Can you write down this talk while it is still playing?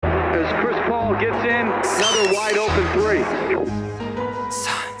open three.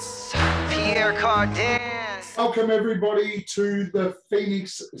 Pierre Cardin. Welcome, everybody, to the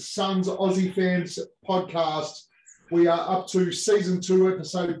Phoenix Suns Aussie Fans podcast. We are up to Season 2,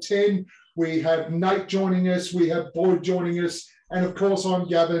 Episode 10. We have Nate joining us. We have Boyd joining us. And, of course, I'm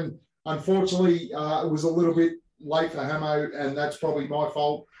Gavin. Unfortunately, it was a little bit late for Hamo, and that's probably my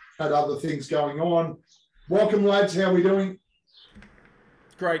fault. Had other things going on. Welcome, lads. How are we doing?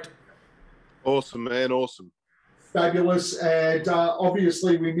 Great. Awesome, man. Awesome. Fabulous. And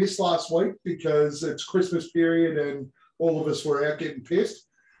obviously we missed last week because it's Christmas period and all of us were out getting pissed.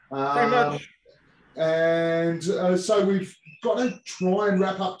 Pretty much. And so we've got to try and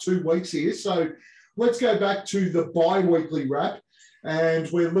wrap up 2 weeks here. So let's go back to the bi-weekly wrap. And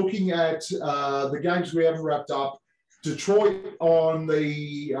we're looking at the games we haven't wrapped up. Detroit on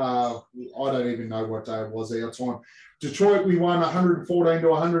the, I don't even know what day it was our time. Detroit, we won 114 to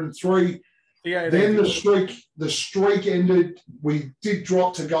 103. Yeah, then the streak ended. We did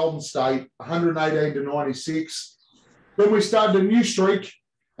drop to Golden State, 118 to 96. Then we started a new streak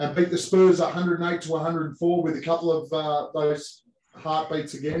and beat the Spurs 108 to 104 with a couple of those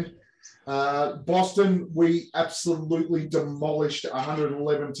heartbeats again. Boston, we absolutely demolished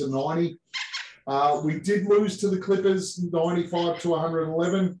 111 to 90. We did lose to the Clippers 95 to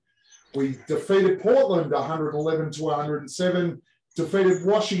 111. We defeated Portland 111 to 107. Defeated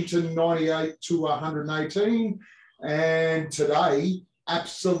Washington 98 to 118. And today,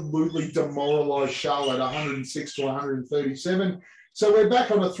 absolutely demoralised Charlotte 106 to 137. So we're back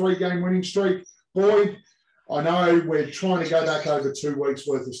on a 3-game winning streak. Boyd, I know we're trying to go back over 2 weeks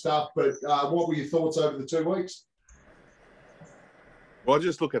worth of stuff, but what were your thoughts over the 2 weeks? Well,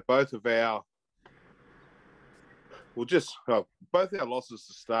 just look at both of our both our losses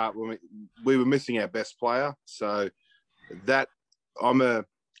to start. We were missing our best player. So that I'm a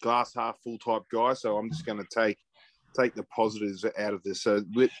glass half full type guy, so I'm just going to take the positives out of this. So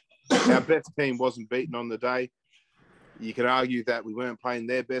our best team wasn't beaten on the day. You can argue that we weren't playing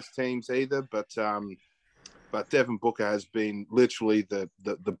their best teams either, but Devin Booker has been literally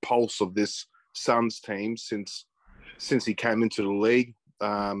the pulse of this Suns team since he came into the league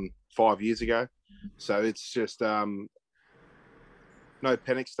 5 years ago. So it's just no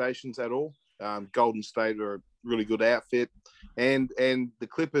panic stations at all. Golden State are a really good outfit, and the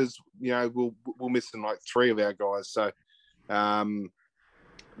Clippers, we're missing like 3 of our guys. So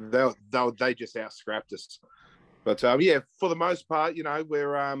they just out-scrapped us. But for the most part,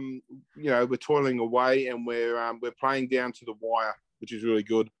 we're toiling away and we're playing down to the wire, which is really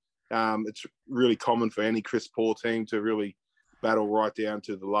good. It's really common for any Chris Paul team to really battle right down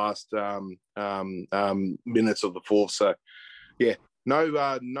to the last minutes of the fourth. So, yeah, no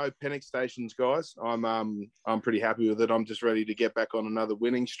panic stations, guys. I'm pretty happy with it. I'm just ready to get back on another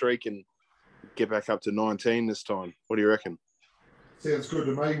winning streak and get back up to 19 this time. What do you reckon? Sounds good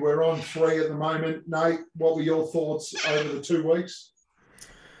to me. We're on 3 at the moment. Nate, what were your thoughts over the 2 weeks?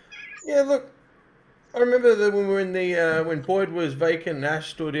 Yeah, look, I remember that when we were in the when Boyd was vacant, and Ash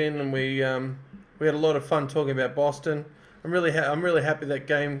stood in, and we had a lot of fun talking about Boston. I'm really happy that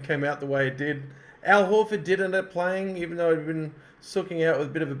game came out the way it did. Al Horford did end up playing, even though he'd been sooking out with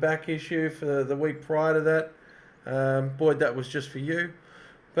a bit of a back issue for the week prior to that. Boyd, that was just for you.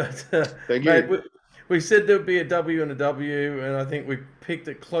 But thank you. Mate, we said there'd be a W and a W, and I think we picked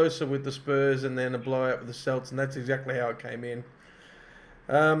it closer with the Spurs and then a blowout with the Celts, and that's exactly how it came in.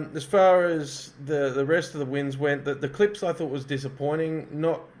 As far as the rest of the wins went, the Clips I thought was disappointing,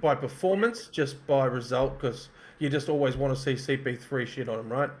 not by performance, just by result, because you just always want to see CP3 shit on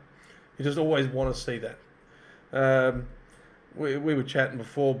them, right? You just always want to see that. We were chatting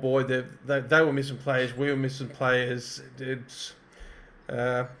before, boy. They were missing players. We were missing players. It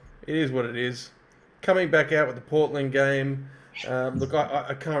is what it is. Coming back out with the Portland game, look,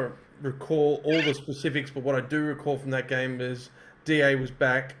 I can't recall all the specifics, but what I do recall from that game is DA was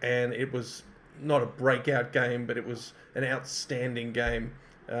back, and it was not a breakout game, but it was an outstanding game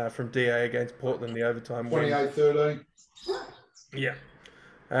from DA against Portland, the overtime win. 28-13. Yeah.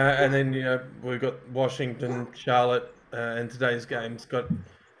 And then, we've got Washington, Charlotte, and today's game's got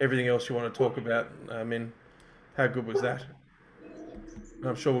everything else you want to talk about. I mean, how good was that?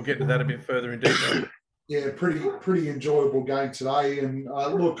 I'm sure we'll get to that a bit further in detail. Yeah, pretty enjoyable game today. And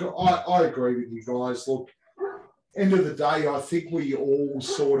look, I agree with you guys. Look, end of the day, I think we all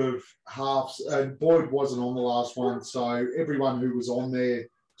sort of and Boyd wasn't on the last one, so everyone who was on there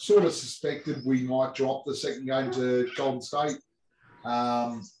sort of suspected we might drop the second game to Golden State.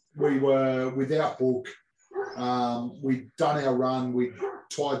 We were without Book. We'd done our run. We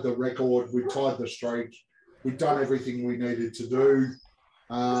tied the record. We tied the streak. We'd done everything we needed to do.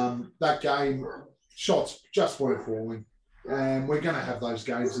 That game, shots just weren't falling. And we're going to have those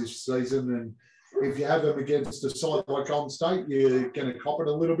games this season. And if you have them against a side like Golden State, you're going to cop it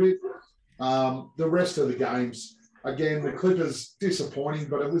a little bit. The rest of the games, again, the Clippers disappointing,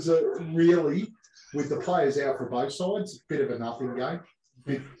 but it was a really, with the players out for both sides, a bit of a nothing game.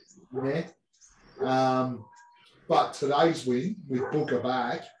 Bit meh. But today's win with Booker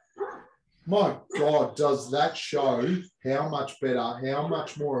back, my God, does that show how much better, how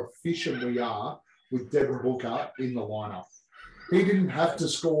much more efficient we are with Devin Booker in the lineup. He didn't have to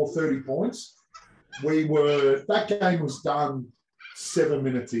score 30 points. That game was done 7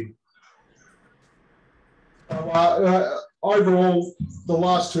 minutes in. Overall, the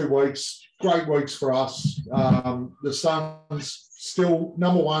last 2 weeks, great weeks for us. The Suns still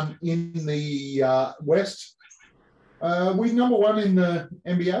number one in the West. We number one in the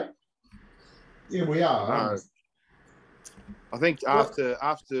NBA? Yeah, we are. I think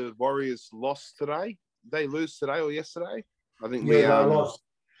after Warriors lost today, they lose today or yesterday. I think they lost.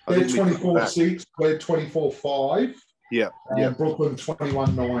 They're 24-6. We're 24-5. Yeah. Brooklyn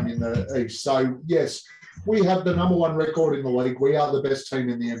 21-9 in the East. So yes, we have the number one record in the league. We are the best team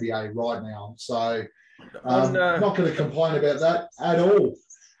in the NBA right now. So I'm not going to complain about that at all.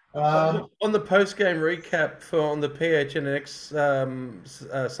 On the post-game recap on the PHNX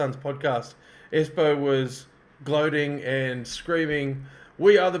Suns podcast, Espo was gloating and screaming,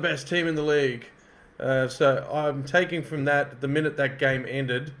 "We are the best team in the league." So I'm taking from that, the minute that game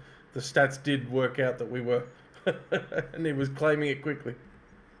ended, the stats did work out that we were. And he was claiming it quickly.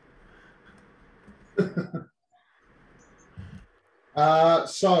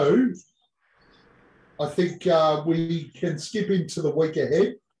 So I think we can skip into the week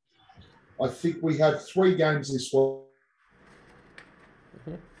ahead. I think we have 3 games this week.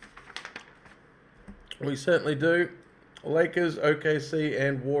 We certainly do. Lakers, OKC,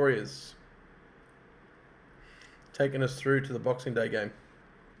 and Warriors. Taking us through to the Boxing Day game.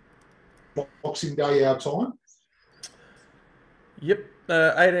 Boxing Day our time? Yep. 8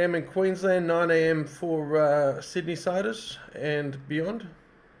 a.m. in Queensland, 9 a.m. for Sydney-siders and beyond.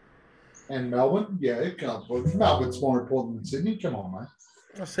 And Melbourne. Yeah, Melbourne's more important than Sydney. Come on, mate.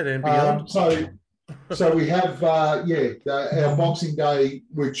 I said and beyond. So we have, our Boxing Day,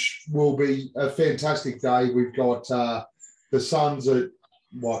 which will be a fantastic day. We've got the Suns at,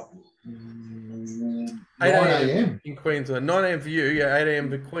 9 a.m. in Queensland. 9 a.m. for you, 8 a.m.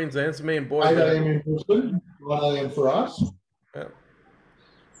 for Queensland. It's me and boys. 8 a.m. in Brisbane, 9 a.m. for us. Yeah.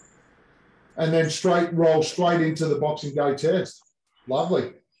 And then roll straight into the Boxing Day test.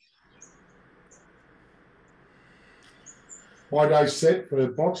 Lovely. My day's set for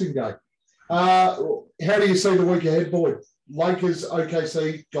Boxing Day. How do you see the week ahead, boy? Lakers,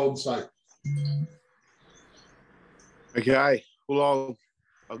 OKC, Golden State. Okay. Well,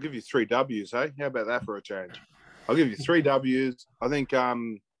 I'll give you 3 W's, hey? How about that for a change? I'll give you 3 W's. I think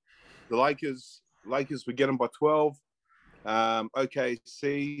the Lakers, we get them by 12.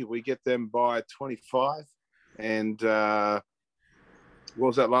 OKC, we get them by 25. And what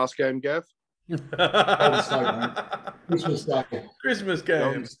was that last game, Gav? Golden State, mate. Christmas Day. Christmas game.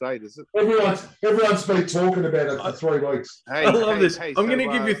 Golden State, is it? Everyone's been talking about it for 3 weeks. Hey, I love this. I'm going to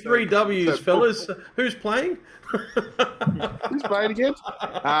give you 3 W's, fellas. Who's playing? Who's playing again?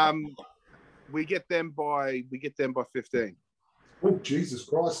 We get them by 15. Oh, Jesus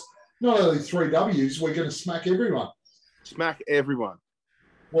Christ. Not only 3 W's, we're going to smack everyone. Smack everyone.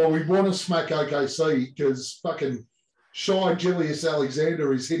 Well, we want to smack OKC because fucking Shai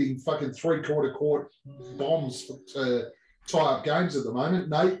Gilgeous-Alexander is hitting fucking 3/4 court bombs to tie up games at the moment.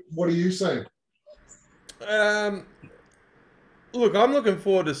 Nate, what are you saying? Look, I'm looking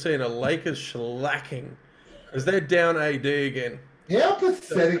forward to seeing a Lakers shellacking because they're down AD again. How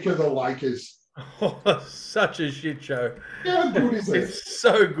pathetic are the Lakers? Oh, such a shit show. How good is it? It's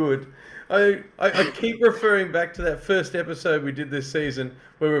so good. I keep referring back to that first episode we did this season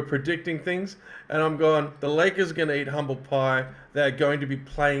where we're predicting things, and I'm going, the Lakers are going to eat humble pie. They're going to be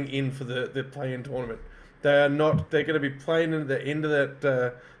playing in for the play-in tournament. They're going to be playing in the end of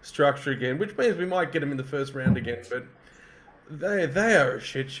that structure again, which means we might get them in the first round again, but they are a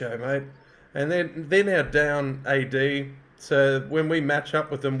shit show, mate. And they're now down AD, so when we match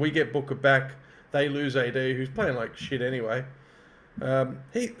up with them, we get Booker back. They lose AD, who's playing like shit anyway. I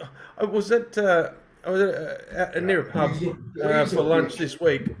was at near a pub for lunch this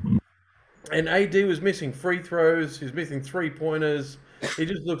week, and AD was missing free throws. He was missing 3-pointers. He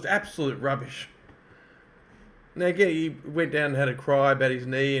just looked absolute rubbish. Now again, he went down and had a cry about his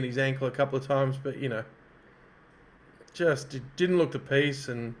knee and his ankle a couple of times, but just it didn't look the piece.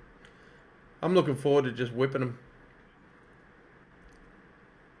 And I'm looking forward to just whipping him.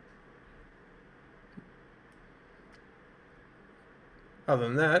 Other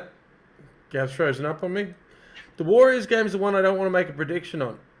than that, Gav's frozen up on me. The Warriors game is the one I don't want to make a prediction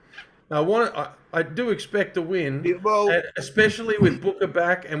on. I do expect to win, Yeah, well, especially with Booker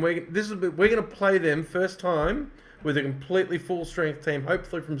back, and we're going to play them first time with a completely full strength team,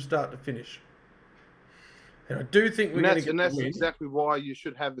 hopefully from start to finish. And I do think we're going to get that's the win. exactly why you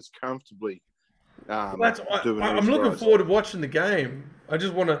should have us comfortably. I'm looking forward to watching the game. I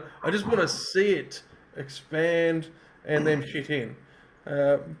just want to see it expand and then shit in.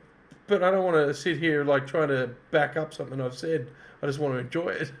 But I don't want to sit here like trying to back up something I've said. I just want to enjoy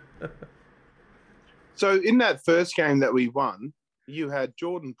it. So in that first game that we won, you had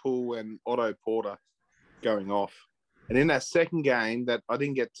Jordan Poole and Otto Porter going off. And in that second game that I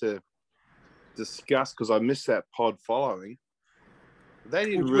didn't get to discuss because I missed that pod following, they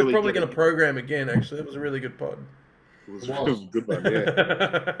didn't really. We're probably going to program again, actually. That was a really good pod. It was a good one,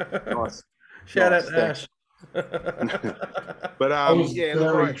 yeah. Nice. Shout out to Ash. But I was yeah,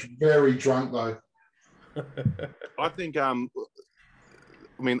 very drunk though. I think Otto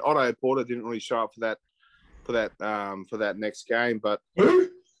Porter didn't really show up for that next game, but Who?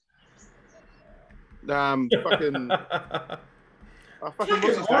 fucking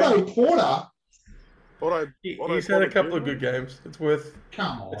Otto Porter. He's had a couple of good games. It's worth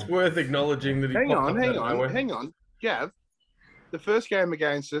acknowledging that he. Hang on, Gav. The first game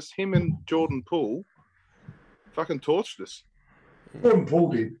against us, him and Jordan Poole fucking torched us. Jordan Poole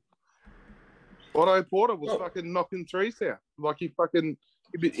did. Otto Porter was fucking knocking threes there. Like he fucking...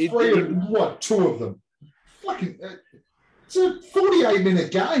 Two of them? Fucking... it's a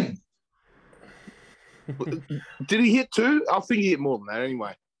 48-minute game. Did he hit two? I think he hit more than that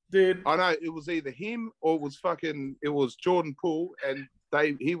anyway. Dude. I know it was either him or it was Jordan Poole, and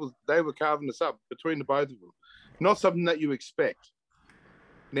they were carving us up between the both of them. Not something that you expect.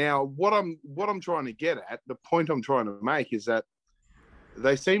 Now, what I'm trying to get at, the point I'm trying to make is that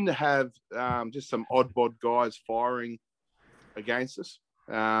they seem to have just some odd bod guys firing against us.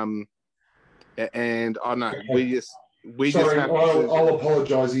 And I know I'll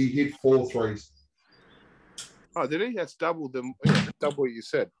apologise. He hit 4 threes. Oh, did he? That's double what you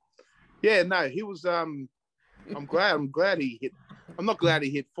said. Yeah, no, he was. I'm glad he hit. I'm not glad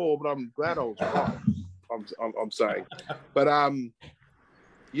he hit 4, but I'm glad I was right. I'm saying, but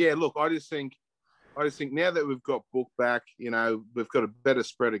yeah. Look, I just think now that we've got Book back, we've got a better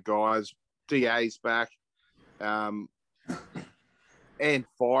spread of guys. DA's back, and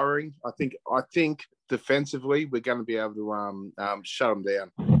firing. I think defensively we're going to be able to shut them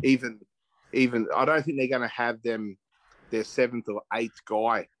down. Even I don't think they're going to have their 7th or 8th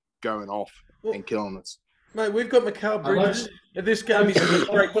guy going off and killing us. Mate, we've got Mikal Bridges. This game is a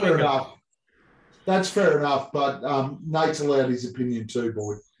great fair enough. That's fair enough, but Nate's allowed his opinion too,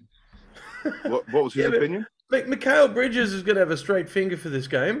 boy. What was his opinion? Mikal Bridges is going to have a straight finger for this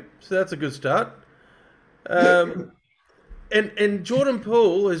game, so that's a good start. And Jordan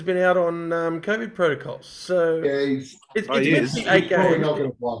Poole has been out on COVID protocols, so it's meant to be 8 games.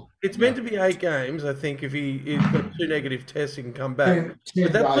 It's meant to be 8 games, I think, if he's got 2 negative tests, he can come back.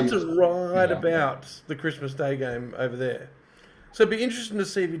 But that puts it right about the Christmas Day game over there. So it'd be interesting to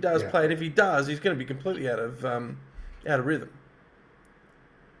see if he does play, and if he does, he's going to be completely out of rhythm.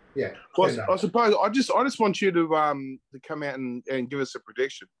 Yeah. Well, I suppose I just want you to come out and give us a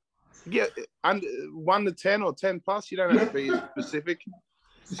prediction. Yeah, 1 to 10 or 10 plus. You don't have to be specific.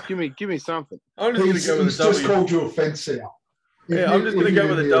 Just give me something. I'm just going to go with a W. Just called you a fence here. Yeah, I'm just going to go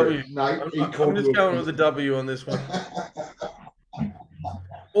with a W. I'm just going with a W on this one.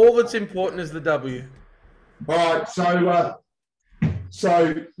 All that's important is the W. All right, so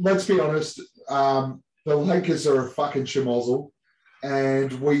let's be honest. The Lakers are a fucking schmozzle,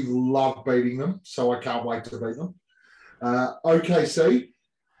 and we love beating them. So I can't wait to beat them. OKC.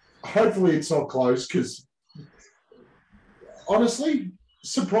 Hopefully it's not close because, honestly,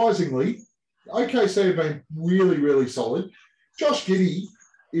 surprisingly, OKC have been really, really solid. Josh Giddey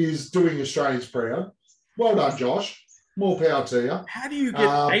is doing Australians proud. Well done, Josh. More power to you. How do you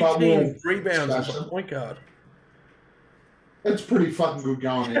get 18 rebounds as a point guard? It's pretty fucking good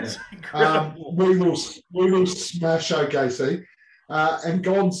going, isn't it? We will smash OKC. And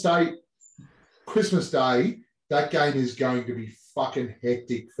Golden State, Christmas Day, that game is going to be fucking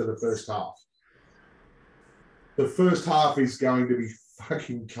hectic for the first half. The first half is going to be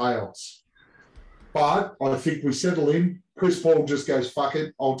fucking chaos. But I think we settle in. Chris Paul just goes, fuck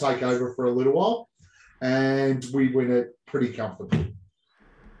it, I'll take over for a little while. And we win it pretty comfortably.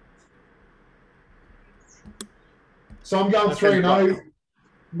 So I'm going 3-0.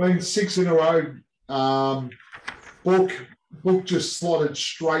 Means 6 in a row. Book just slotted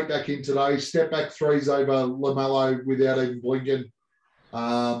straight back in today. Step back threes over LaMelo without even blinking.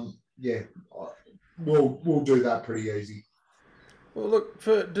 Yeah, we'll do that pretty easy. Well, look,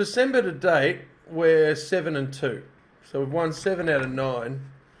 for December to date, we're 7-2. So we've won 7 out of 9.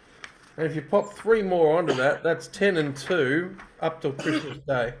 And if you pop 3 more onto that, that's 10-2 up till Christmas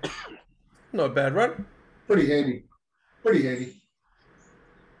Day. Not a bad run. Pretty handy. Pretty handy.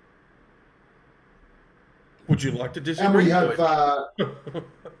 Would you like to And disagree?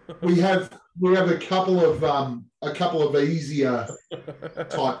 we have a couple of easier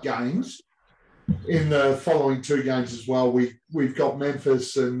type games in the following 2 games as well. We've got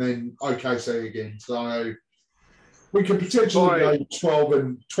Memphis and then OKC again, so we could potentially go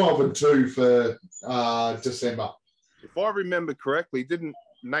 12-2 for December. If I remember correctly, didn't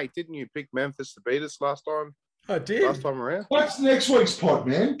you pick Memphis to beat us last time? I did. Last time around. That's next week's pod,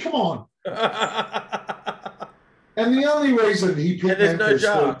 man. Come on. And the only reason he picked Memphis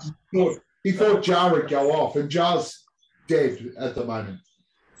was he thought Jar would go off, and Jar's dead at the moment,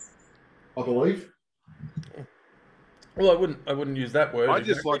 I believe. Well, I wouldn't use that word. I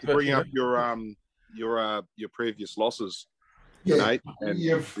just like to bring up your previous losses. Nate,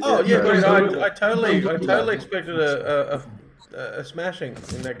 I totally expected a smashing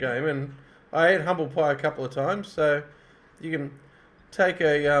in that game, and I ate humble pie a couple of times, so you can take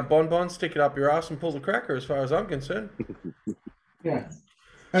a bonbon, stick it up your ass, and pull the cracker, as far as I'm concerned. Yeah.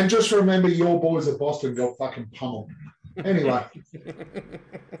 And just remember, your boys at Boston got fucking pummeled. Anyway.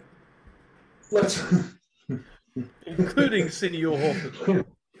 Including Senior Horford.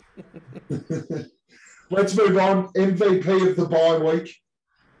 Let's move on. MVP of the bye week.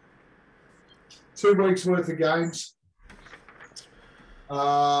 2 weeks worth of games.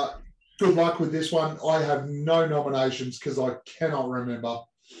 Good luck with this one. I have no nominations because I cannot remember.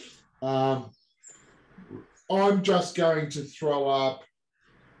 I'm just going to throw up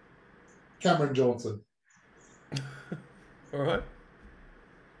Cameron Johnson. All right.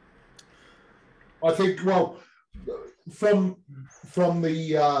 I think, well, from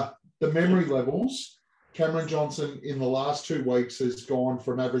the memory levels, Cameron Johnson in the last 2 weeks has gone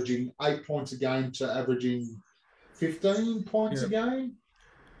from averaging 8 points a game to averaging 15 points a game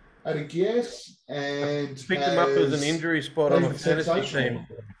at a guess, and picked him up as an injury spot on a fantasy team,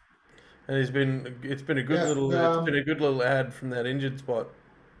 and it's been a good little ad from that injured spot.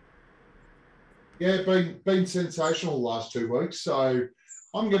 Yeah, been sensational the last 2 weeks. So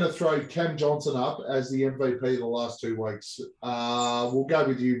I'm going to throw Cam Johnson up as the MVP the last 2 weeks. We'll go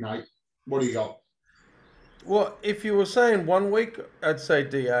with you, Nate. What do you got? Well, if you were saying 1 week, I'd say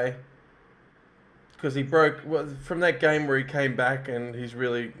DA. Because he broke from that game where he came back and he's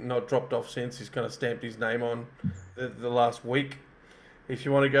really not dropped off since. He's kind of stamped his name on the last week. If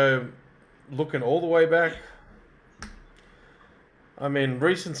you want to go looking all the way back, I mean,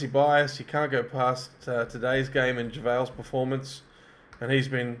 recency bias, you can't go past today's game and JaVale's performance. And he's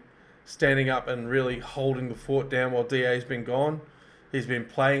been standing up and really holding the fort down while DA's been gone. He's been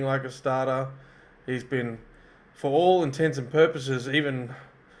playing like a starter. He's been, for all intents and purposes, even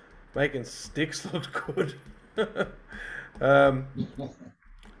making Sticks look good. I'm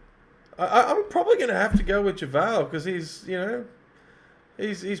probably going to have to go with JaVale because he's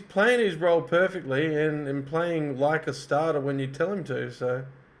playing his role perfectly and playing like a starter when you tell him to. So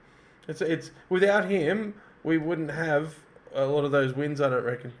it's without him, we wouldn't have a lot of those wins, I don't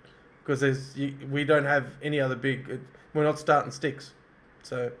reckon, because we don't have any other big. We're not starting Sticks,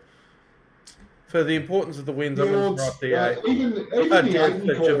 so for the importance of the wins, I'm going to throw up DA. Even the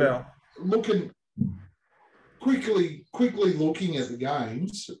Aiden call, looking quickly looking at the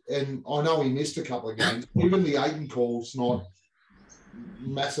games, and I know he missed a couple of games. Even the Aiden call's not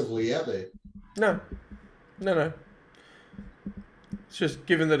massively out there. No. It's just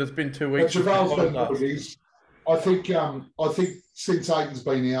given that it's been 2 weeks. JaVale's been good. I think since Aiden's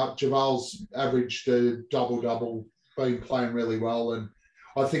been out, JaVale's averaged a double-double, been playing really well. And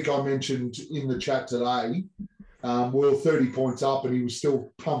I think I mentioned in the chat today, we were 30 points up and he was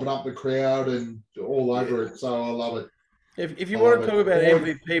still pumping up the crowd and all over it. So I love it. If you want to talk about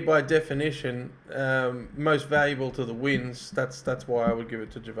MVP by definition, most valuable to the wins, that's why I would give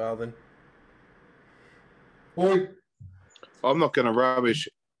it to JaVale then. Boy, I'm not going to rubbish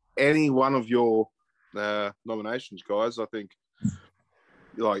any one of your nominations, guys. I think,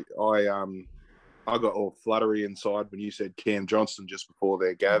 I got all fluttery inside when you said Cam Johnson just before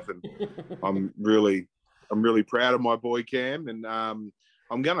there, Gav, and I'm really proud of my boy Cam, and I'm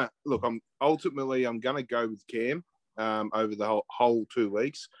gonna go with Cam over the whole 2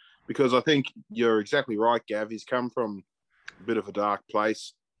 weeks because I think you're exactly right, Gav. He's come from a bit of a dark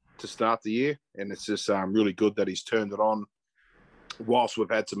place to start the year, and it's just really good that he's turned it on whilst we've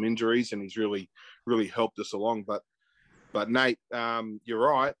had some injuries, and he's really helped us along. But But Nate, you're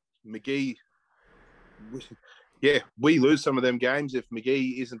right. McGee, we lose some of them games if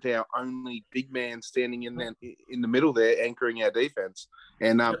McGee isn't our only big man standing in the middle there, anchoring our defense.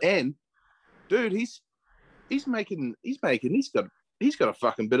 And dude, he's got a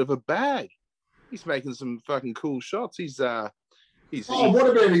fucking bit of a bag. He's making some fucking cool shots. What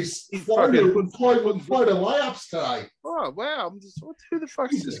about his floater layups today? Oh wow! Who the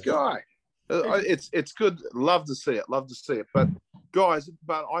fuck is this guy? It's good. Love to see it. But guys,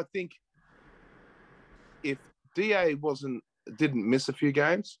 I think if DA didn't miss a few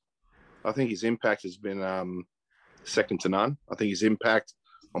games, I think his impact has been second to none. I think his impact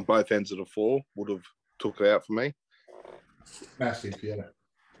on both ends of the floor would have took it out for me. Massive, yeah.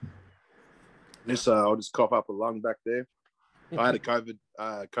 I'll just cough up a lung back there. I had a COVID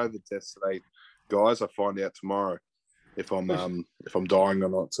test today, guys. I find out tomorrow if I'm dying or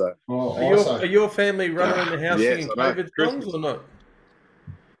not. So, are your family running around the house singing COVID songs or not?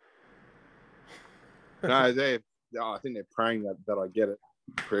 No, I think they're praying that I get it.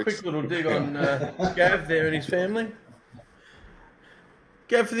 Quick little dig on Gav there and his family.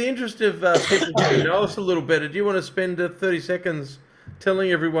 Gav, for the interest of people who know us a little better, do you want to spend 30 seconds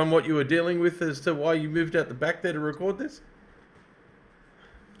telling everyone what you were dealing with as to why you moved out the back there to record this?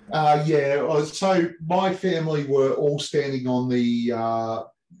 So my family were all standing on the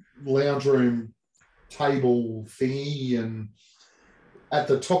lounge room table thingy and at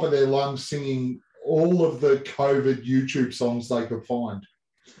the top of their lungs singing all of the COVID YouTube songs they could find.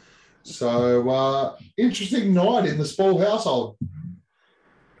 So interesting night in the Spall household.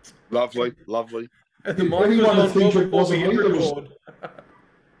 Lovely. Anyone think it wasn't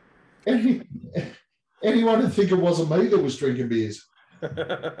me that was drinking beers?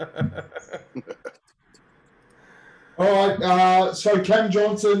 All right. So Cam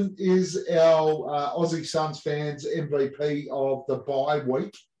Johnson is our Aussie Suns fans MVP of the bye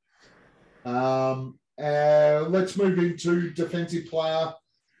week. Let's move into defensive player.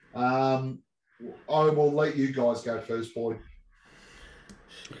 I will let you guys go first, boy.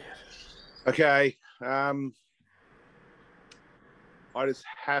 Okay. I just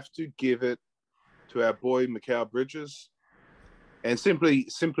have to give it to our boy Mikal Bridges. And simply,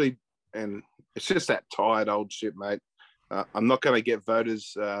 and it's just that tired old shit, mate. I'm not going to get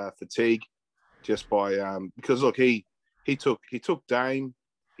voters fatigue just by because look, he took Dame,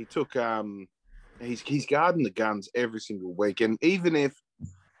 he's guarding the guns every single week, and even if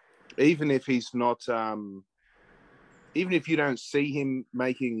he's not, even if you don't see him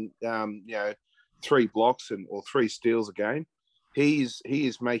making 3 blocks or 3 steals a game, he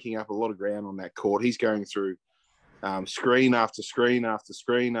is making up a lot of ground on that court. He's going through screen after screen after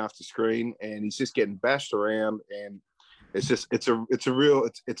screen after screen, and he's just getting bashed around. And it's a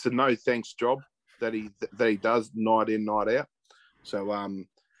no thanks job that he does night in, night out. So and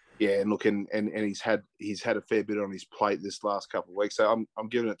look, and he's had a fair bit on his plate this last couple of weeks. So I'm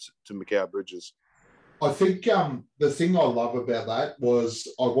giving it to Mikal Bridges. I think the thing I love about that was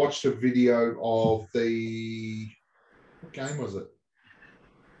I watched a video of what game was it?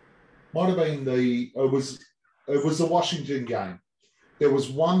 Might have been it was the Washington game. There was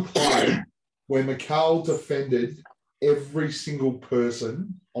one play where Mikal defended every single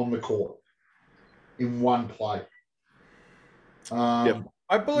person on the court in one play. I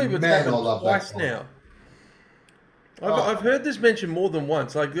believe it's happened twice now. I've heard this mentioned more than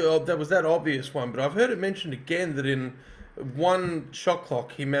once. Like that was that obvious one, but I've heard it mentioned again that in one shot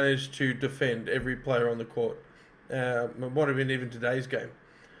clock he managed to defend every player on the court. It might have been even today's game,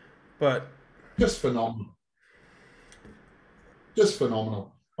 but just phenomenal. Just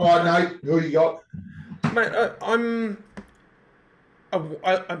phenomenal. All right, Nate, who you got? Mate,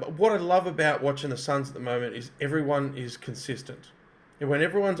 what I love about watching the Suns at the moment is everyone is consistent. And when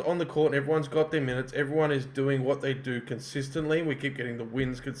everyone's on the court and everyone's got their minutes, everyone is doing what they do consistently. We keep getting the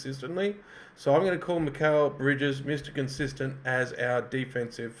wins consistently. So I'm going to call Mikal Bridges Mr. Consistent as our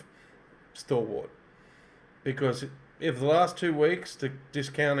defensive stalwart. Because if the last 2 weeks,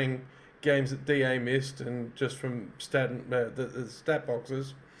 discounting games that DA missed and just from the stat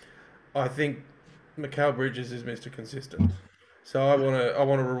boxes, I think Mikal Bridges is Mr. Consistent. So I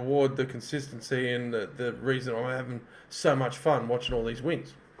want to reward the consistency and the reason I'm having so much fun watching all these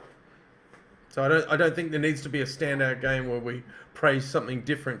wins. So I don't think there needs to be a standout game where we praise something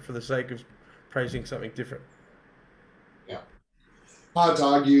different for the sake of praising something different. Yeah, hard to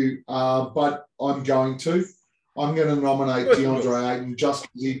argue, but I'm going to nominate DeAndre Ayton just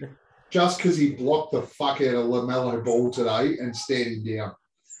because he blocked the fuck out of LaMelo Ball today and standing down.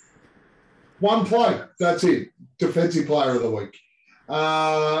 One play, that's it. Defensive player of the week.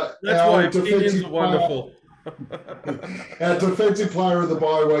 That's why opinions are wonderful. Our defensive player of the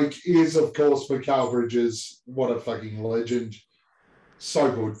bye week is, of course, Mikal Bridges. What a fucking legend.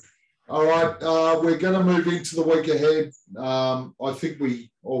 So good. All right, we're going to move into the week ahead. I think we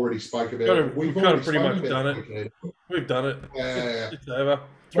already spoke about it. We've kind of pretty much done it. We've done it. It's over.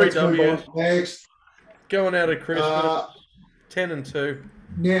 3 W's. Next. Going out of Christmas. 10-2.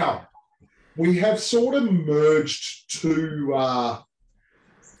 Now, we have sort of merged two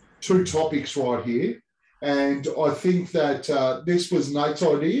topics right here. And I think that this was Nate's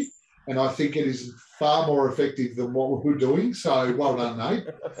idea, and I think it is far more effective than what we're doing. So well done, Nate.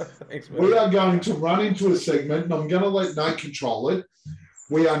 Thanks, we are going to run into a segment, and I'm going to let Nate control it.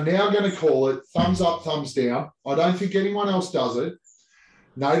 We are now going to call it thumbs up, thumbs down. I don't think anyone else does it.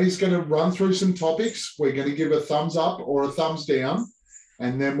 Nate is going to run through some topics. We're going to give a thumbs up or a thumbs down,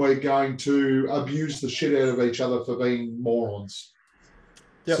 and then we're going to abuse the shit out of each other for being morons.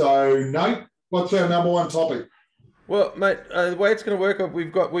 Yep. So, Nate, what's our number one topic? Well, mate, the way it's going to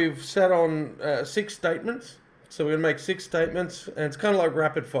work, we've sat on 6 statements. So we're going to make 6 statements, and it's kind of like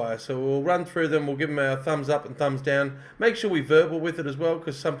rapid fire. So we'll run through them. We'll give them our thumbs up and thumbs down. Make sure we verbal with it as well,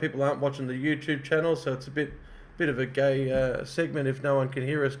 because some people aren't watching the YouTube channel, so it's a bit of a gay segment if no one can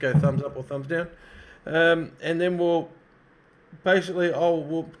hear us go thumbs up or thumbs down. And then we'll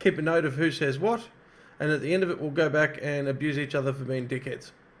keep a note of who says what, and at the end of it, we'll go back and abuse each other for being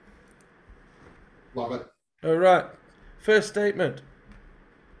dickheads. Love it. All right. First statement.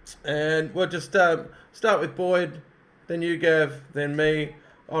 And we'll just start with Boyd, then you, Gav, then me.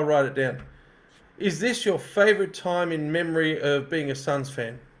 I'll write it down. Is this your favourite time in memory of being a Suns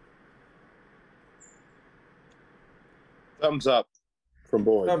fan? Thumbs up from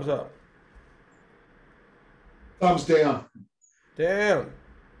Boyd. Thumbs up. Thumbs down. Down.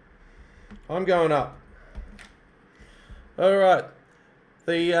 I'm going up. All right.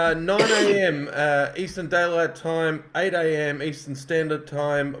 The 9 a.m. Eastern Daylight Time, 8 a.m. Eastern Standard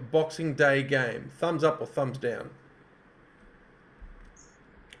Time Boxing Day game. Thumbs up or thumbs down?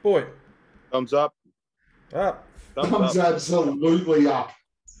 Boyd. Thumbs up. Up. Thumbs absolutely up.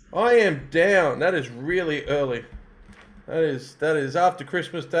 I am down. That is really early. That is after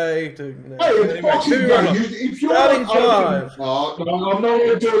Christmas Day. Hey, it's Boxing Day. If you're starting 5. No, I'm not allowed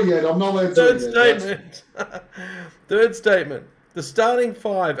to do it yet. I'm not allowed to do it yet. Third statement. The starting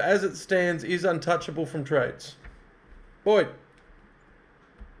 5, as it stands, is untouchable from trades. Boyd.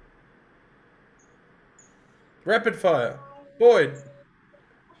 Rapid fire. Boyd.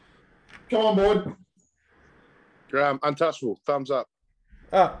 Come on, Boyd. Untouchable. Thumbs up.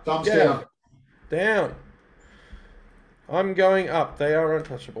 Up. Thumbs down. Down. I'm going up. They are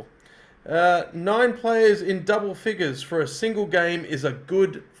untouchable. 9 players in double figures for a single game is a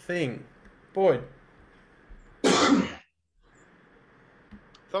good thing. Boyd.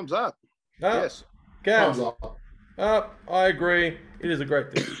 Thumbs up. Yes. Gav. Thumbs up. Up. I agree. It is a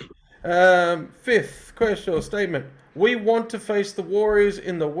great thing. Fifth question or statement. We want to face the Warriors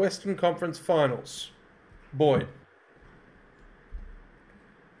in the Western Conference Finals. Boyd.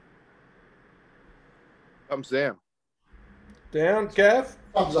 Thumbs down. Down. Gav?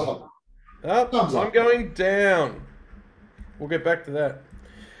 Thumbs up. Up. Thumbs up. I'm going down. We'll get back to that.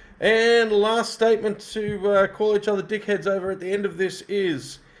 And last statement to call each other dickheads over at the end of this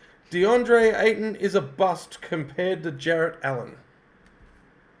is DeAndre Ayton is a bust compared to Jarrett Allen.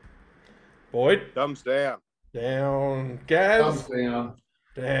 Boyd? Thumbs down. Down. Gaz? Thumbs down.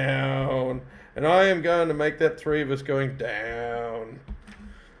 Down. And I am going to make that 3 of us going down.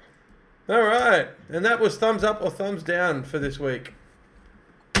 All right. And that was thumbs up or thumbs down for this week.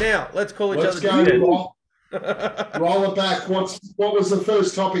 Now, let's call each other dickheads. Roll it back. What was the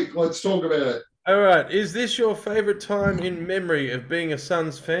first topic? Let's talk about it. All right. Is this your favourite time in memory of being a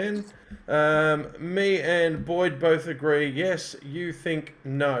Suns fan? Me and Boyd both agree yes. You think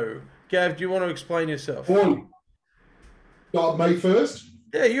no. Gav, do you want to explain yourself? Boyd. Got me first?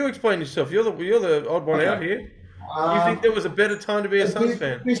 Yeah, you explain yourself. You're the odd one out here. You think there was a better time to be a Suns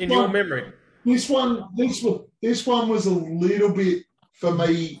fan in your memory? This one was a little bit for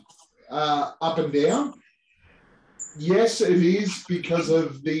me up and down. Yes, it is because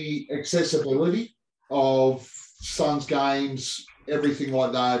of the accessibility of Suns games, everything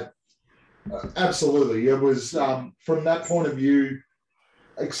like that. Absolutely. It was, from that point of view,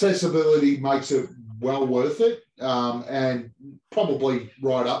 accessibility makes it well worth it and probably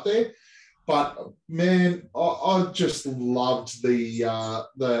right up there. But, man, I just loved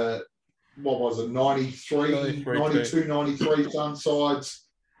the what was it, 93, 92, 93 Suns sides.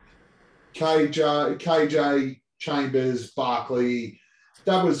 KJ, Chambers, Barkley.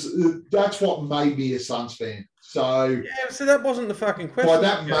 That's what made me a Suns fan. So yeah, so that wasn't the fucking question. By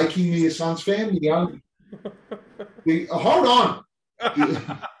that making me a Suns fan, Hold on.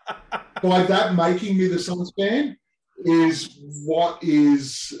 By that making me the Suns fan is what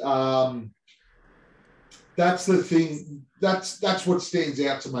is that's the thing. That's what stands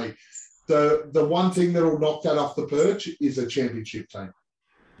out to me. The one thing that will knock that off the perch is a championship team.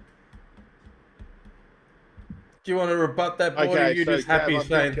 Do you want to rebut that, boy? Or are you just happy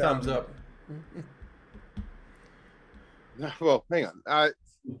saying thumbs up? Well, hang on.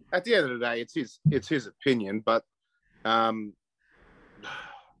 At the end of the day, it's his opinion, but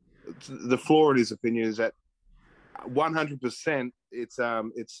the flaw in his opinion is that 100% it's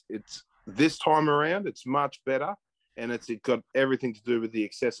this time around it's much better, and it got everything to do with the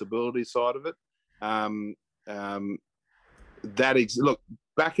accessibility side of it. Look,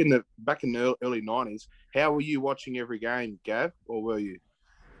 back in the early 90s, how were you watching every game, Gav, or were you?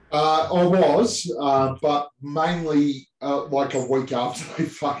 I was, but mainly like a week after they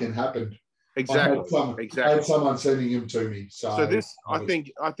fucking happened. Exactly. I had someone sending him to me. So this, I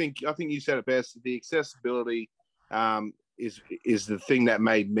think you said it best. The accessibility is the thing that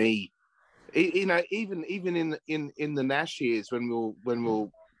made me, you know, even in the Nash years when we were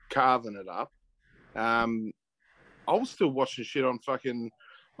carving it up, I was still watching shit on Saturday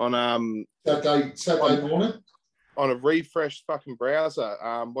morning on a refreshed fucking browser,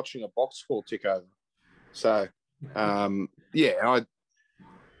 watching a box score tick over. So,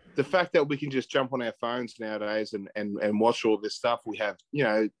 the fact that we can just jump on our phones nowadays and watch all this stuff, we have, you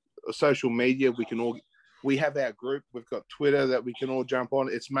know, social media, we have our group, we've got Twitter that we can all jump on.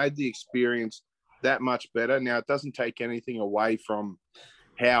 It's made the experience that much better. Now, it doesn't take anything away from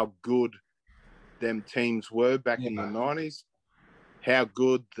how good them teams were back in the 90s, how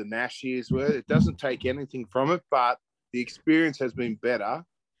good the Nash years were. It doesn't take anything from it, but the experience has been better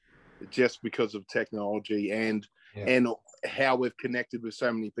just because of technology and how we've connected with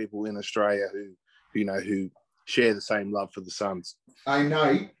so many people in Australia who share the same love for the Suns. Hey,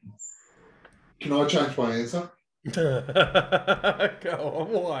 Nate, can I change my answer? Go on,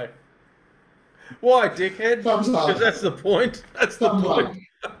 why? Why, dickhead? Thumbs up. Because that's the point. That's the point.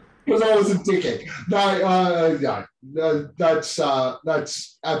 Because I was a dickhead. No, that's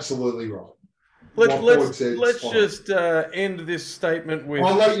absolutely right. Let's just end this statement with.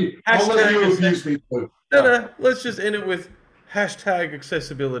 I'll let you abuse me too. No. Let's just end it with hashtag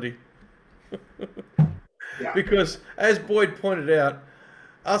accessibility. Because as Boyd pointed out,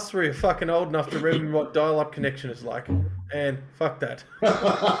 us three are fucking old enough to remember what dial-up connection is like, and fuck that.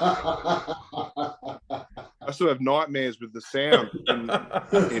 I still have nightmares with the sound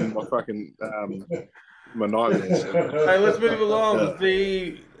in my fucking my nightmares. Hey, let's move along.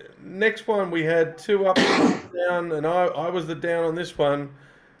 The next one we had two up and down, and I was the down on this one.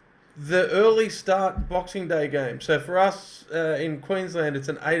 The early start Boxing Day game. So for us in Queensland, it's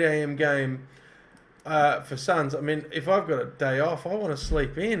an 8 a.m. game for Suns. I mean, if I've got a day off, I want to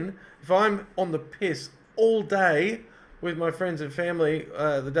sleep in. If I'm on the piss all day with my friends and family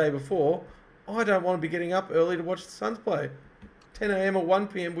the day before, I don't want to be getting up early to watch the Suns play. 10 a.m. or 1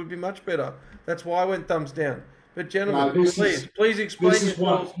 p.m. would be much better. That's why I went thumbs down. But gentlemen, please explain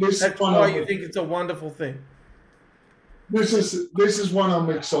yourselves. That's why you think it's a wonderful thing. This is one I'm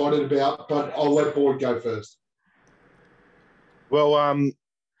excited about, but I'll let Boyd go first. Well,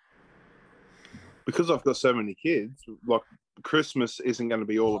 because I've got so many kids, like Christmas isn't going to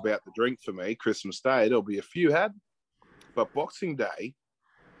be all about the drink for me. Christmas Day, there'll be a few had, but Boxing Day,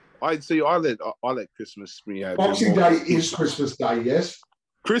 I let Christmas. You know, Boxing Day is Christmas Day, yes.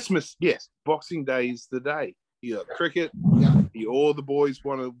 Christmas, yes. Boxing Day is the day. You got cricket. Yeah. All the boys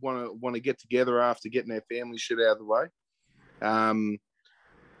want to get together after getting their family shit out of the way.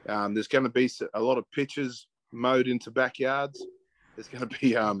 There's going to be a lot of pitches mowed into backyards. There's going to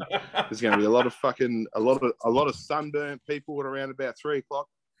be a lot of sunburnt people at around about 3 o'clock.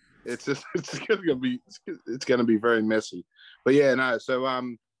 It's going to be very messy. But yeah, no. So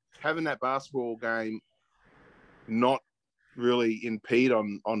having that basketball game not really impede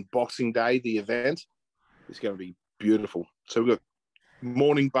on Boxing Day, the event, is going to be beautiful. So we've got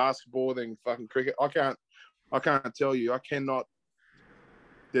morning basketball, then fucking cricket. I can't tell you.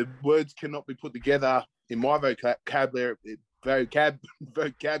 The words cannot be put together in my vocabulary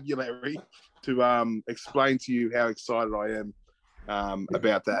to explain to you how excited I am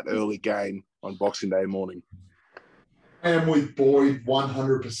about that early game on Boxing Day morning. I am with Boyd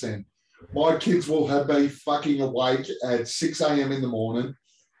 100%. My kids will have me fucking awake at 6 a.m. in the morning.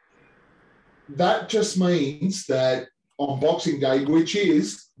 That just means that on Boxing Day, which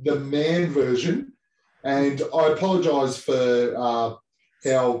is the man version, and I apologise for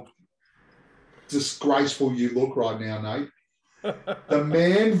how disgraceful you look right now, Nate. The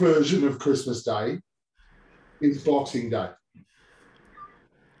man version of Christmas Day is Boxing Day.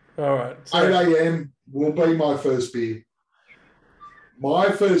 All right. So 8 a.m. will be my first beer. My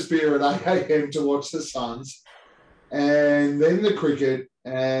first beer at 8 a.m. to watch the Suns, and then the cricket,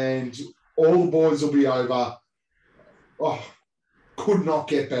 and all the boys will be over. Oh, could not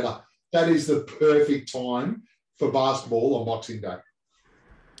get better. That is the perfect time for basketball on Boxing Day.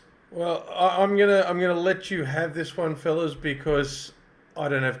 well, I'm gonna let you have this one, fellas, because I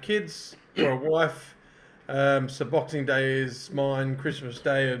don't have kids or a wife. So Boxing Day is mine. Christmas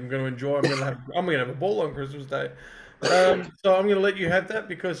Day, I'm going to enjoy. I'm gonna have a ball on Christmas Day. So I'm going to let you have that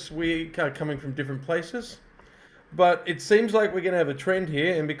because we are coming from different places. But it seems like we're going to have a trend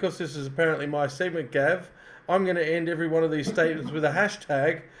here, and because this is apparently my segment, Gav, I'm going to end every one of these statements with a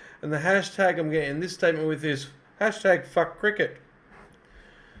hashtag, and the hashtag I'm going to end this statement with is hashtag fuck cricket.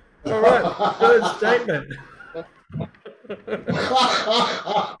 All right, third statement.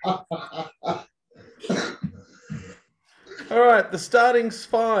 All right, the starting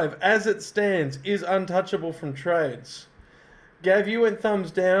five, as it stands, is untouchable from trades. Gav, you went thumbs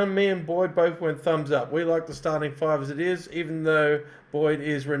down. Me and Boyd both went thumbs up. We like the starting five as it is, even though Boyd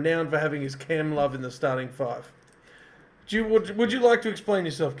is renowned for having his Cam Love in the starting five. Would you like to explain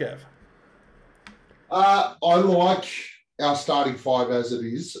yourself, Gav? I like our starting five as it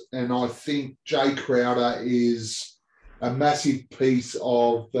is, and I think Jay Crowder is a massive piece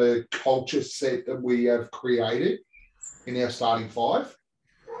of the culture set that we have created in our starting five.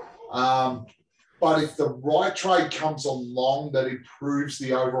 But if the right trade comes along that improves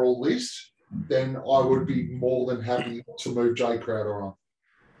the overall list, then I would be more than happy to move Jay Crowder on.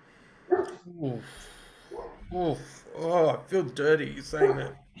 Oof. Oof. Oh, I feel dirty saying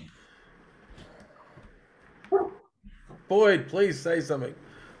that. Boyd, please say something.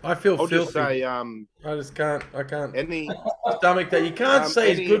 I feel I'll filthy. just say, I just can't. I can't any stomach that. You can't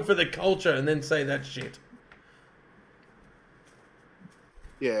say any- it's good for the culture and then say that shit.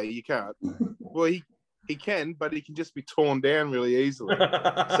 yeah, you can't. Well, he can, but he can just be torn down really easily.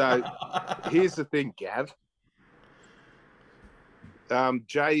 So here's the thing, Gav.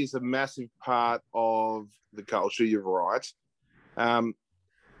 Jay is a massive part of the culture. You're right,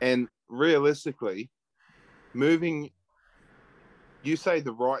 and realistically, moving. You say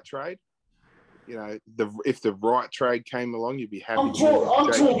the right trade. You know, if the right trade came along, you'd be happy. I'm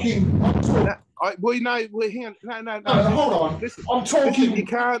talking. Hang on. No. Hold on. Listen, I'm talking. you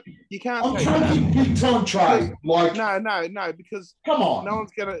can't. I'm say talking big time trade. Like, no, because come on. no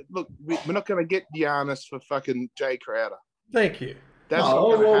one's gonna look. We're not gonna get Giannis for fucking Jay Crowder. Thank you. That's not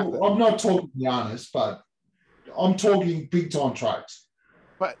gonna happen. I'm not talking Giannis, but I'm talking big time trades.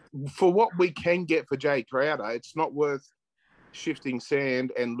 But for what we can get for Jay Crowder, it's not worth shifting sand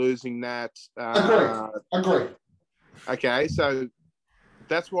and losing that. Agree. Okay, so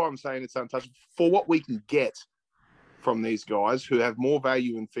that's why I'm saying it's untouchable. For what we can get from these guys who have more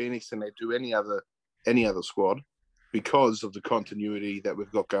value in Phoenix than they do any other squad, because of the continuity that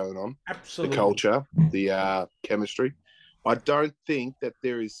we've got going on, Absolutely. the culture, the chemistry. I don't think that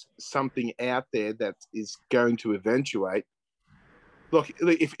there is something out there that is going to eventuate. Look,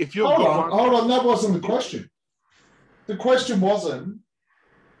 if you're hold on, that wasn't the question. The question wasn't,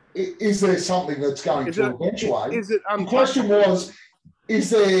 is there something that's going to eventuate? The question was,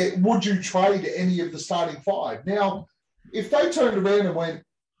 would you trade any of the starting five? Now, if they turned around and went,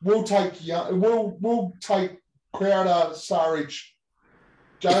 we'll take Crowder, Saric,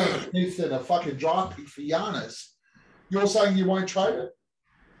 Jalen Smith, and a fucking draft pick for Giannis, you're saying you won't trade it?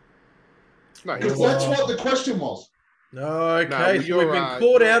 No, because that's what the question was. Okay, so we've been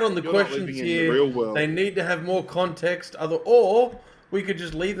caught out on the questions here. They need to have more context, or we could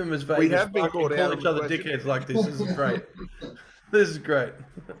just leave them as vague. We have been caught out on each other dickheads like this. This is great. This is great.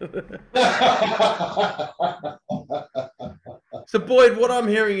 So, Boyd, what I'm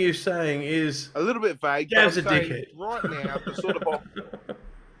hearing you saying is a little bit vague. Gav's a dickhead. Right now, the sort of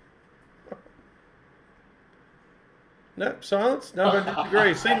no silence. No one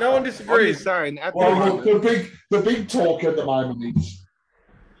disagrees. See, no one disagrees. I'm just saying. The big talk at the moment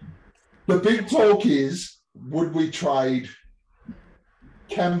is would we trade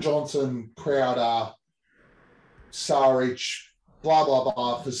Cam Johnson, Crowder, Saric, blah blah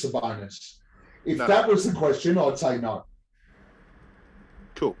blah for Sabonis? If that was the question, I'd say no.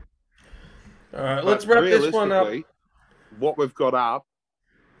 Cool. All right, let's wrap this one up. What we've got up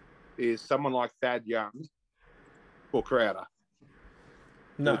is someone like Thad Young or Crowder.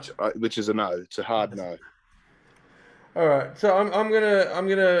 No. Which is a no. It's a hard no. All right, so I'm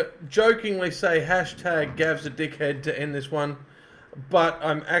gonna jokingly say hashtag Gav's a dickhead to end this one, but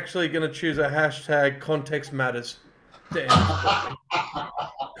I'm actually gonna choose a hashtag context matters to end this one.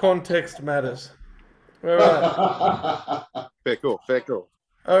 Context matters. All right. Fair call. Fair call.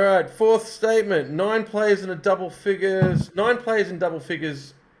 All right. Fourth statement: 9 players in double figures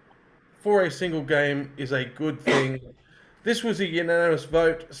for a single game is a good thing. This was a unanimous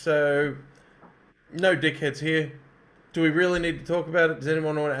vote, so no dickheads here. Do we really need to talk about it? Does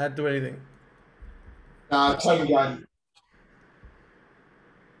anyone want to add to anything? Team game.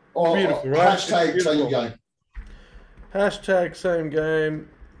 Beautiful, right? Hashtag team game. Hashtag same game.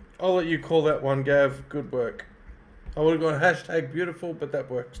 I'll let you call that one, Gav. Good work. I would have gone hashtag beautiful, but that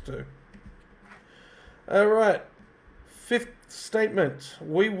works too. All right. Fifth statement.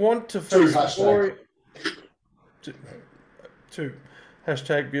 We want to face the Warriors. Two.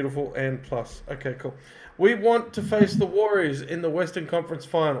 Hashtag beautiful and plus. Okay, cool. We want to face the Warriors in the Western Conference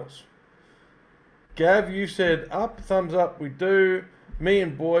Finals. Gav, you said up, thumbs up, we do. Me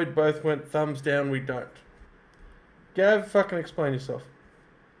and Boyd both went thumbs down, we don't. Gav, fucking explain yourself.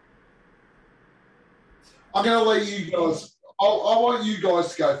 I'm going to let you guys... I want you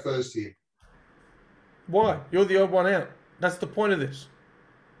guys to go first here. Why? You're the odd one out. That's the point of this.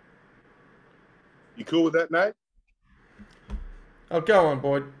 You cool with that, Nate? Oh, go on,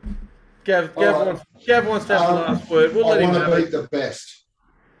 Boyd. Gav wants to have the last word. We'll let him have it. I want to beat the best.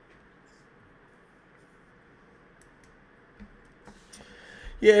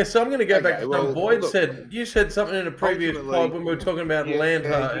 Yeah, so I'm going to go back to what Boyd said. You said something in a previous pod when we were talking about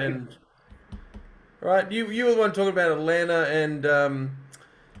Atlanta and... Right, you were the one talking about Atlanta and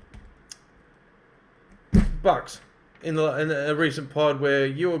Bucks in a recent pod where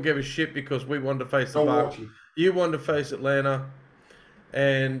you all gave a shit because we wanted to face the Bucks. You wanted to face Atlanta,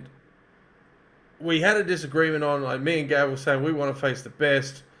 and we had a disagreement on, like, me and Gav were saying we want to face the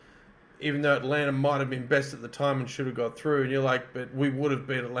best, even though Atlanta might have been best at the time and should have got through. And you're like, but we would have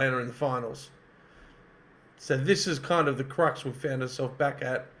beat Atlanta in the finals. So this is kind of the crux we found ourselves back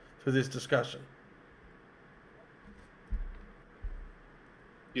at for this discussion.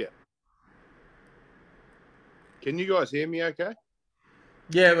 Yeah. Can you guys hear me okay?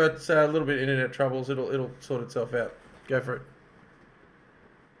 Yeah, but it's a little bit internet troubles. It'll sort itself out. Go for it.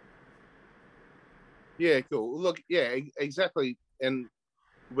 Yeah, cool. Look, yeah, exactly. And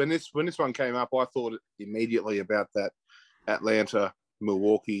when this one came up, I thought immediately about that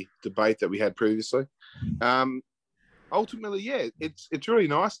Atlanta-Milwaukee debate that we had previously. Ultimately, yeah, it's really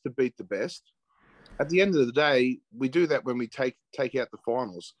nice to beat the best. At the end of the day, we do that when we take out the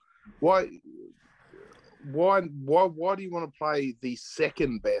finals. Why do you want to play the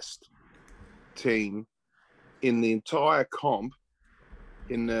second best team in the entire comp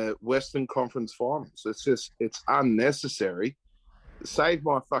in the Western Conference Finals? It's unnecessary. Save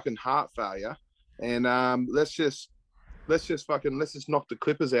my fucking heart failure, and let's just knock the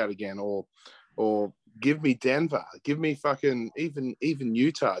Clippers out again, or give me Denver, give me fucking even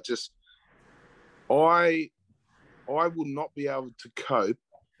Utah. Just I will not be able to cope.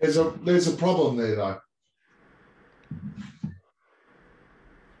 There's a problem there though.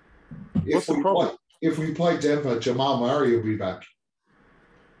 What's the problem? If we play Denver, Jamal Murray will be back.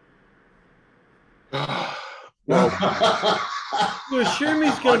 You assume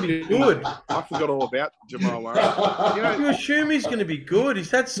he's going to be good. I forgot all about Jamal Murray. You assume he's going to be good.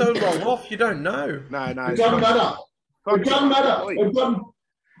 He's had so long off, you don't know. No. It doesn't matter. It doesn't matter. It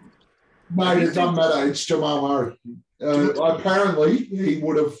doesn't matter. It's Jamal Murray. Apparently, he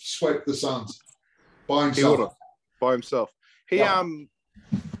would have swept the Suns by himself. He would have by himself.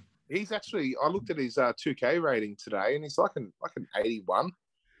 He's actually. I looked at his 2K rating today, and he's like an 81.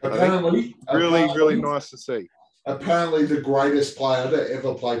 Apparently, really nice to see. Apparently, the greatest player to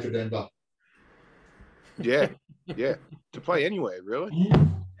ever play for Denver. Yeah, to play anywhere, really.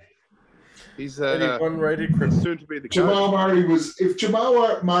 He's 81 rated criminal. Soon to be the Jamal Murray was. If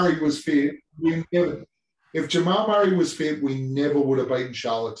Jamal Murray was fit, we never. If Jamal Murray was fit, we never would have beaten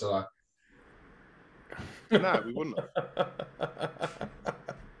Charlotte today. No, we wouldn't have.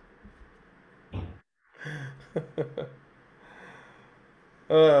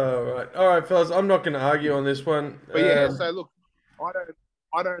 All right, fellas. I'm not going to argue on this one. But yeah, so look,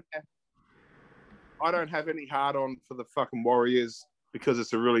 I don't have any hard on for the fucking Warriors because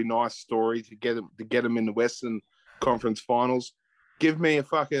it's a really nice story to get them in the Western Conference Finals. Give me a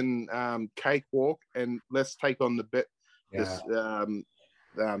fucking cakewalk and let's take on the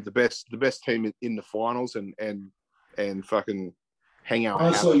best team in the finals and fucking hang out.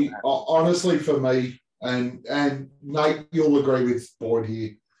 Honestly, for me. And Nate, you'll agree with Boyd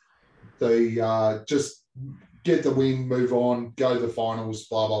here. Just get the win, move on, go to the finals,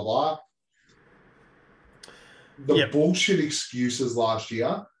 blah, blah, blah. The bullshit excuses last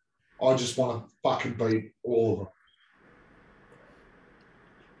year, I just want to fucking beat all of them.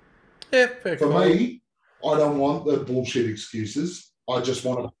 Yeah, fair For call. me, I don't want the bullshit excuses. I just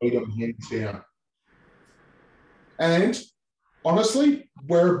want to beat them hands down. And honestly,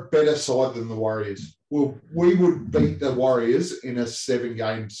 we're a better side than the Warriors. Well, we would beat the Warriors in a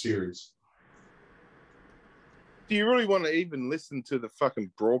 7-game series. Do you really want to even listen to the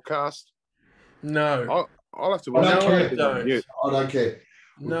fucking broadcast? No. I'll have to I don't watch care. it on mute. I don't care.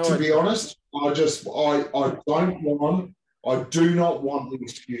 No, To be honest, I do not want the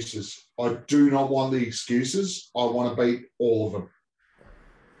excuses. I do not want the excuses. I want to beat all of them.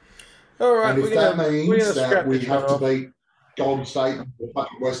 All right. And if that means that scrap we this have one to off. beat Golden State in the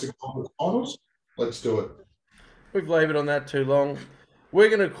fucking Western Conference Finals, let's do it. We've laboured on that too long. We're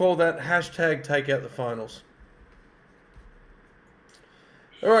going to call that hashtag take out the finals.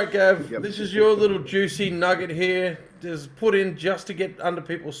 All right, Gav, Yep. this is your little juicy nugget here. Just put in just to get under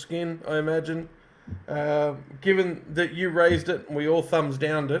people's skin, I imagine. Given that you raised it and we all thumbs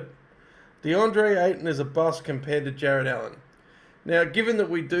downed it, DeAndre Ayton is a bust compared to Jared Allen. Now, given that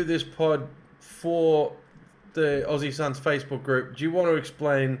we do this pod for the Aussie Suns Facebook group, do you want to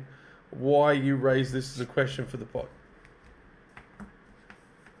explain why you raised this as a question for the pod?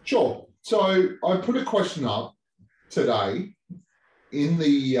 Sure. So I put a question up today in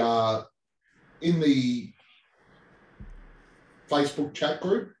the Facebook chat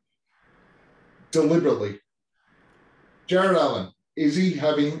group deliberately. Jared Allen, is he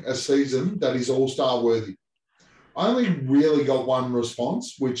having a season that is all-star worthy? I only really got one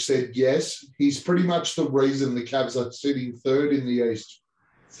response, which said yes. He's pretty much the reason the Cavs are sitting third in the East.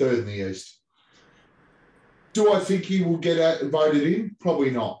 Do I think he will get voted in?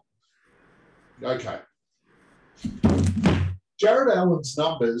 Probably not. Okay. Jared Allen's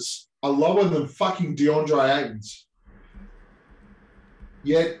numbers are lower than fucking DeAndre Ayton's.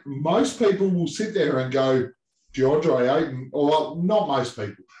 Yet most people will sit there and go, DeAndre Ayton, or not most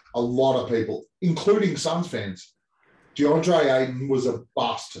people, a lot of people, including Suns fans, DeAndre Ayton was a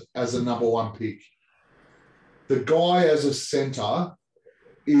bust as a number one pick. The guy as a center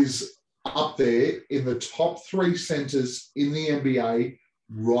is up there in the top 3 centers in the NBA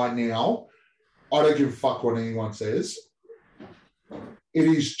right now. I don't give a fuck what anyone says. It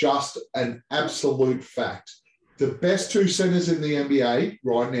is just an absolute fact. The best 2 centers in the NBA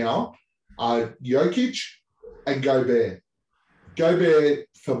right now are Jokic and Gobert. Gobert,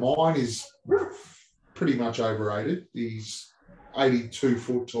 for mine, is pretty much overrated. He's 82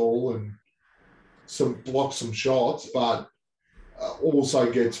 foot tall and blocks some shots, but also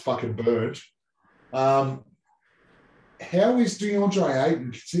gets fucking burnt. How is DeAndre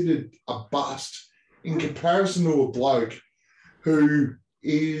Ayton considered a bust in comparison to a bloke who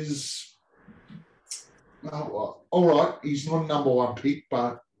is, all right, he's not a number one pick,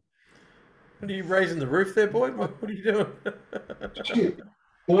 but... What are you raising the roof there, Boyd? What are you doing? Shit.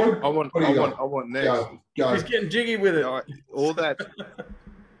 Boyd, I want next. Go. He's getting jiggy with it. All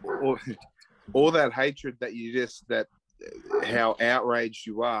that hatred that you just, that how outraged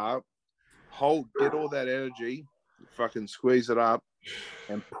you are, get all that energy, fucking squeeze it up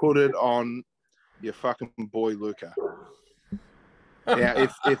and put it on your fucking boy Luka. Now,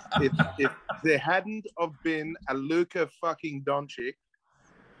 if there hadn't have been a Luka fucking Doncic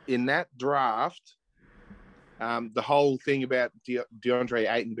in that draft, the whole thing about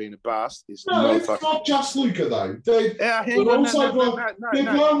DeAndre Ayton being a bust is it's not just Luka though. They've also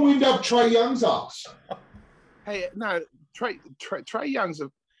blown wind up Trae Young's ass. Hey, no, Trae Young's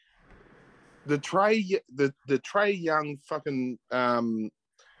the Trae Young fucking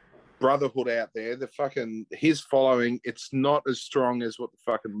brotherhood out there. The fucking his following, it's not as strong as what the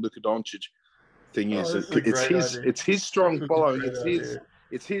fucking Luka Doncic thing is. It's his strong following.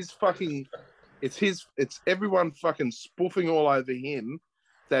 It's everyone fucking spoofing all over him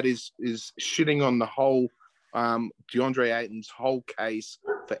that is shitting on the whole DeAndre Ayton's whole case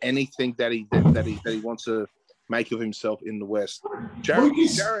for anything that he wants to make of himself in the West. Jared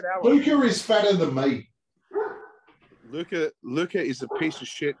Allen, Luka is fatter than me. Luka is a piece of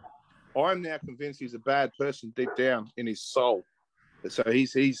shit. I'm now convinced he's a bad person deep down in his soul. So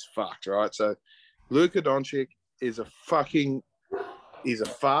he's fucked, right? So Luka Doncic is he's a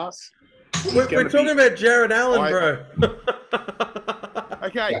farce. We're talking about Jared Allen, bro.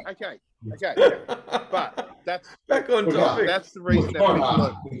 Okay. But that's back on topic. That's the reason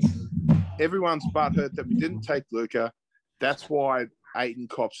that everyone's butthurt that we didn't take Luka. That's why Ayton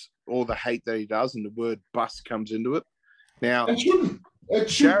cops all the hate that he does, and the word bust comes into it. Now,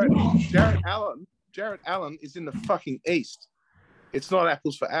 Jared Allen is in the fucking East. It's not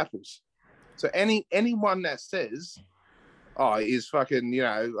apples for apples. So anyone that says, "Oh, he's fucking,"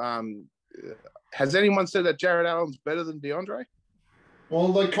 has anyone said that Jared Allen's better than DeAndre?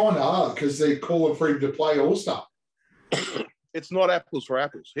 Well, they kind of are because they're calling for him to play All Star. It's not apples for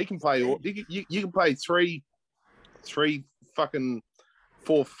apples. He can play. You can play three fucking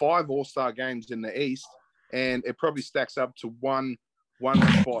 4, 5 All-Star games in the East, and it probably stacks up to one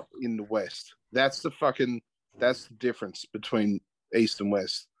spot in the West. That's the difference between East and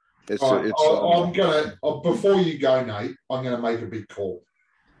West. I'm gonna before you go, Nate. I'm gonna make a big call.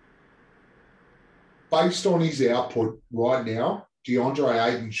 Based on his output right now, DeAndre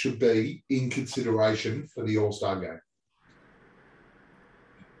Ayton should be in consideration for the All-Star game.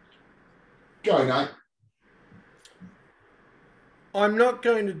 Go, Nate. I'm not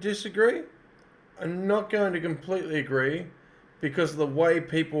going to disagree. I'm not going to completely agree because of the way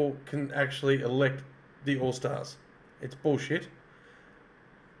people can actually elect the All-Stars. It's bullshit.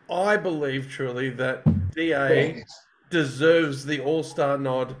 I believe truly that DA deserves the All-Star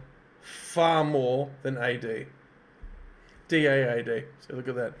nod far more than AD. DAAD. So look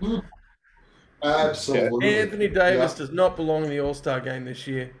at that. Absolutely. Anthony Davis does not belong in the All-Star game this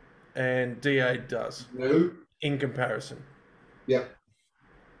year, and DA does. No. In comparison. Yep.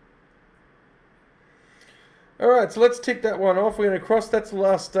 All right, so let's tick that one off. We're going to cross. That's the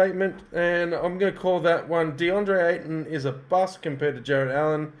last statement, and I'm going to call that one DeAndre Ayton is a bust compared to Jared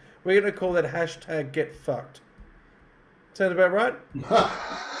Allen. We're going to call that hashtag get fucked. Sound about right?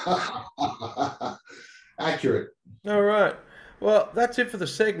 Accurate. All right. Well, that's it for the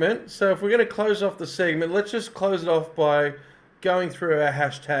segment. So if we're going to close off the segment, let's just close it off by going through our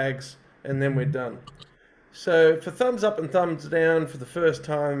hashtags, and then we're done. So for thumbs up and thumbs down for the first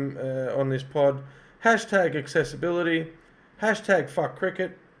time on this pod, hashtag accessibility, hashtag fuck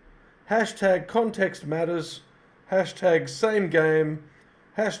cricket, hashtag context matters, hashtag same game,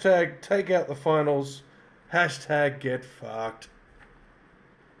 hashtag take out the finals, hashtag get fucked.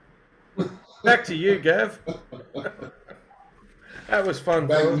 Back to you, Gav. That was fun.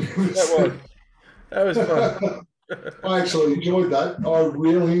 That was fun. I actually enjoyed that. I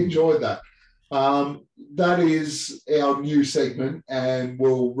really enjoyed that. That is our new segment, and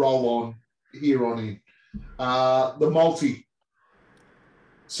we'll roll on here on in. The multi.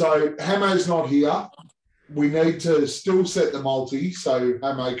 So Hamo's not here. We need to still set the multi so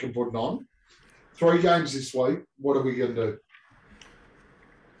Hamo can put it on. 3 games this week. What are we going to do?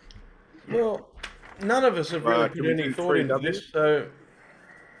 Well, none of us have really put any thought into this, so...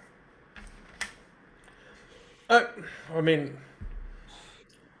 I mean,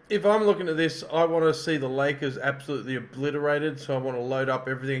 if I'm looking at this, I want to see the Lakers absolutely obliterated, so I want to load up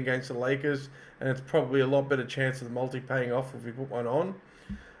everything against the Lakers, and it's probably a lot better chance of the multi paying off if we put one on.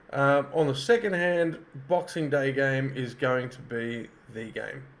 On the second hand, Boxing Day game is going to be the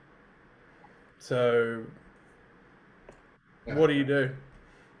game. So, what do you do?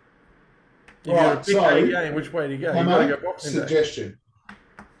 If you're a big day game, which way do you go? You've got to go Boxing Day. Suggestion.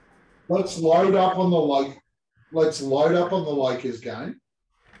 Let's load up on the Lakers game.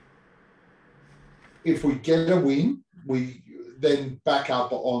 If we get a win, we then back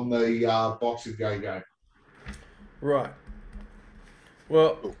up on the Boxing Day game. Right.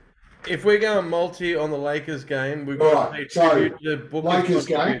 Well, if we're going multi on the Lakers game, we've got to pay tribute to Booker's Lakers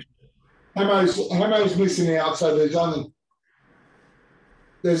game. Hamo's missing out, so there's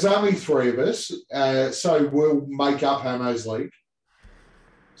only 3 of us, so we'll make up Hamo's league.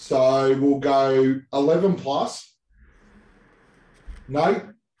 So we'll go 11 plus. Nate,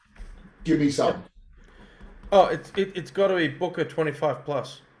 give me some. Oh, it's got to be Booker 25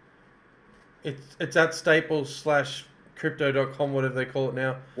 plus. It's at Staples/Crypto.com, whatever they call it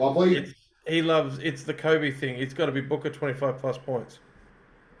now. Lovely. It's the Kobe thing. It's got to be Booker 25 plus points.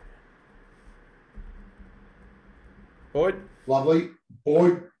 Boyd? Lovely.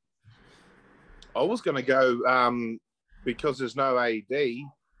 Boyd? I was going to go, because there's no AD, I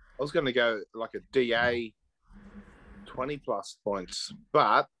was going to go like a DA 20 plus points.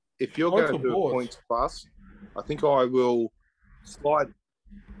 But if you're going to do a points plus, I think I will slide.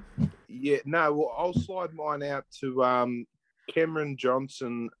 Yeah, no, well, I'll slide mine out to Cameron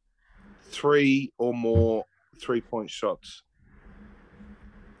Johnson, 3 or more 3-point shots.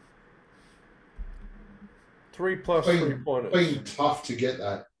 3 plus 3-pointers. Been tough to get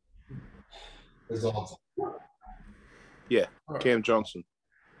that. Yeah, right. Cam Johnson.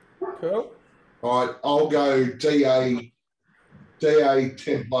 Cool. All right, I'll go DA 10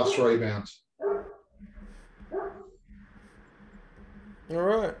 plus rebounds. All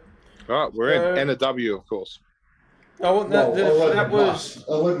right. All right, we're in. And a W, of course. I want that. That was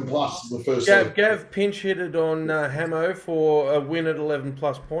 11 plus the first. Gav pinch hit it on Hamo for a win at 11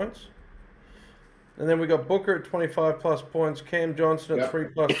 plus points. And then we got Booker at 25 plus points, Cam Johnson at 3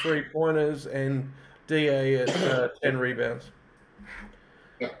 plus 3-pointers, and DA at 10 rebounds.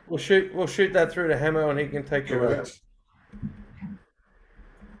 We'll shoot that through to Hamo and he can take care of it. Correct.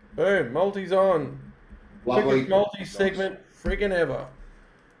 Boom, multi's on. Lovely. Quickest multi segment friggin' ever.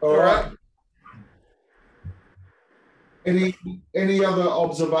 All right. Any other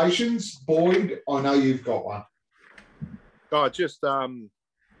observations, Boyd? I know you've got one. Oh, just man,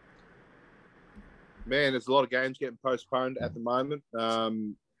 there's a lot of games getting postponed at the moment.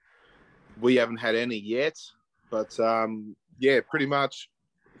 We haven't had any yet, but yeah, pretty much.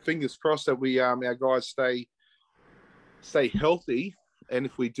 Fingers crossed that we our guys stay healthy, and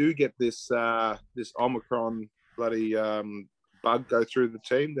if we do get this this Omicron bloody bug go through the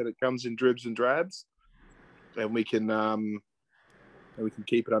team, that it comes in dribs and drabs, and we can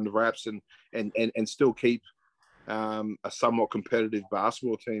keep it under wraps and still keep a somewhat competitive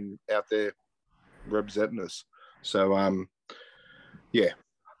basketball team out there representing us. So yeah,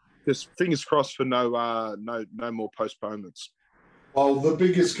 just fingers crossed for no more postponements. Well, the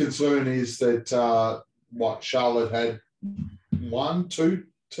biggest concern is that Charlotte had 1, 2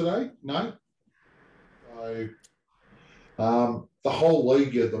 today? No. So the whole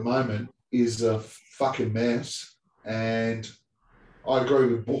league at the moment is a fucking mess, and I agree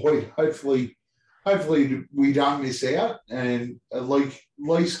with Boyd. Hopefully we don't miss out and at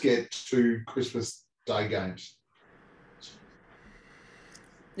least get to Christmas Day games.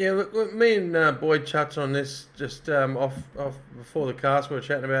 Yeah, look, me and Boyd touched on this just off before the cast. We were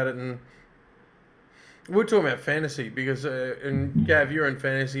chatting about it, and we were talking about fantasy because, and Gav, you're in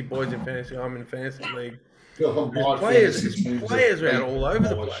fantasy, Boyd's in fantasy, I'm in fantasy league. Players are out all over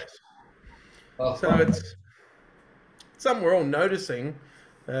the place. So it's something we're all noticing,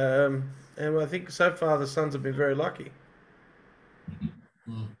 and I think so far the Suns have been very lucky.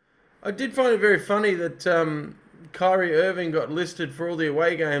 I did find it very funny that Kyrie Irving got listed for all the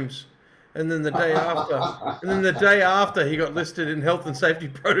away games, and then the day after, he got listed in health and safety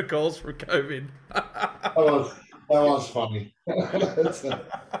protocols for COVID. that was funny.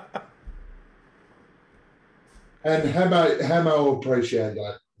 And Hamo appreciated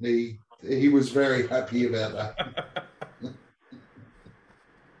that. He was very happy about that.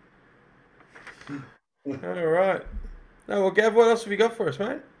 All right. No, well, Gav, what else have you got for us,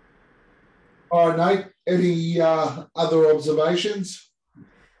 mate? All right, Nate. Any other observations?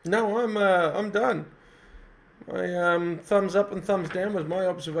 No, I'm done. My thumbs up and thumbs down was my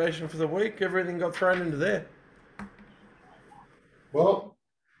observation for the week. Everything got thrown into there. Well,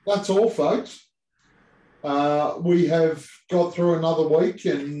 that's all, folks. We have got through another week,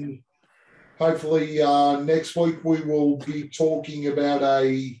 and hopefully next week we will be talking about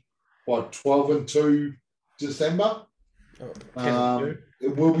 12-2 December.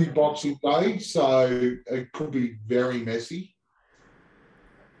 It will be Boxing Day, so it could be very messy.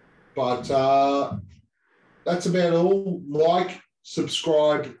 But that's about all. Like,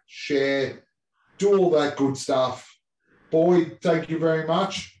 subscribe, share, do all that good stuff. Boyd, thank you very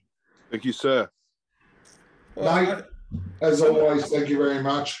much. Thank you, sir. Well, Mate, as always, thank you very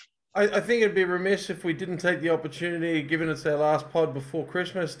much. I think it'd be remiss if we didn't take the opportunity, given it's our last pod before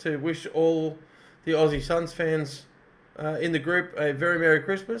Christmas, to wish all the Aussie Suns fans in the group a very Merry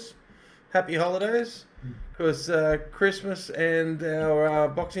Christmas, Happy Holidays, because Christmas and our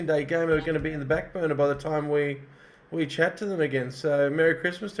Boxing Day game are going to be in the back burner by the time we chat to them again. So Merry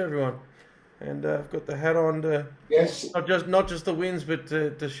Christmas to everyone, and I've got the hat on to not just the wins, but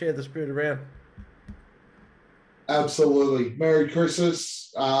to share the spirit around. Absolutely. Merry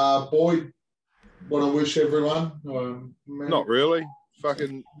Christmas. Boyd, want to wish everyone? Not really.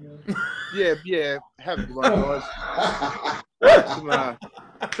 Fucking, yeah. Have a good one, guys.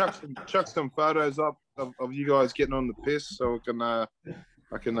 Chuck some photos up of you guys getting on the piss so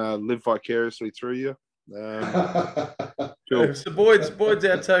I can live vicariously through you. Cool. So Boyd's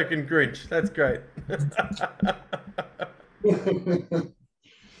our token Grinch. That's great.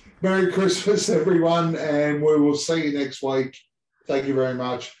 Merry Christmas, everyone, and we will see you next week. Thank you very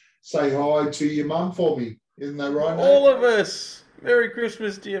much. Say hi to your mum for me. Isn't that right, mate? All of us. Merry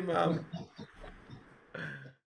Christmas to your mum.